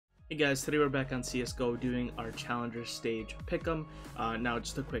Hey guys, today we're back on CSGO doing our Challenger Stage Pick'em. Now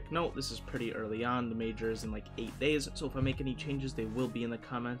just a quick note, this is pretty early on, the major is in like 8 days, so if I make any changes they will be in the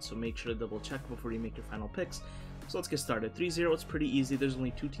comments, so make sure to double check before you make your final picks. So let's get started. 3-0, it's pretty easy, there's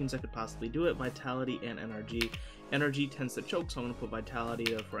only 2 teams that could possibly do it, Vitality and NRG. NRG tends to choke, so I'm going to put Vitality,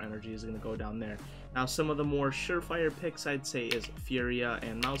 therefore Energy is going to go down there. Now some of the more surefire picks I'd say is Furia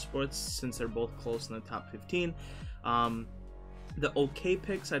and Mousesports, since they're both close in the top 15. The okay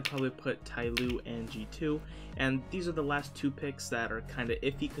picks, I'd probably put Tyloo and G2, and these are the last 2 picks that are kind of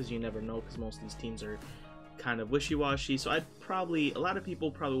iffy because you never know, because most of these teams are kind of wishy-washy. So I'd probably, a lot of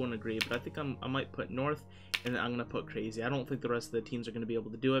people probably wouldn't agree, but I think I might put North, and then I'm going to put Crazy. I don't think the rest of the teams are going to be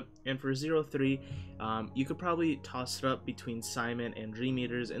able to do it. And for 0-3, you could probably toss it up between Simon and Dream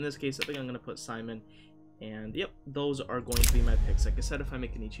Eaters. In this case, I think I'm going to put Simon. And yep, those are going to be my picks. Like I said, if I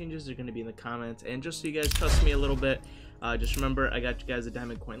make any changes, they're going to be in the comments. And just so you guys trust me a little bit, just remember I got you guys a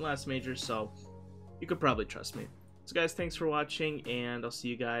diamond coin last major, so you could probably trust me. So guys, thanks for watching, and I'll see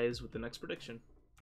you guys with the next prediction.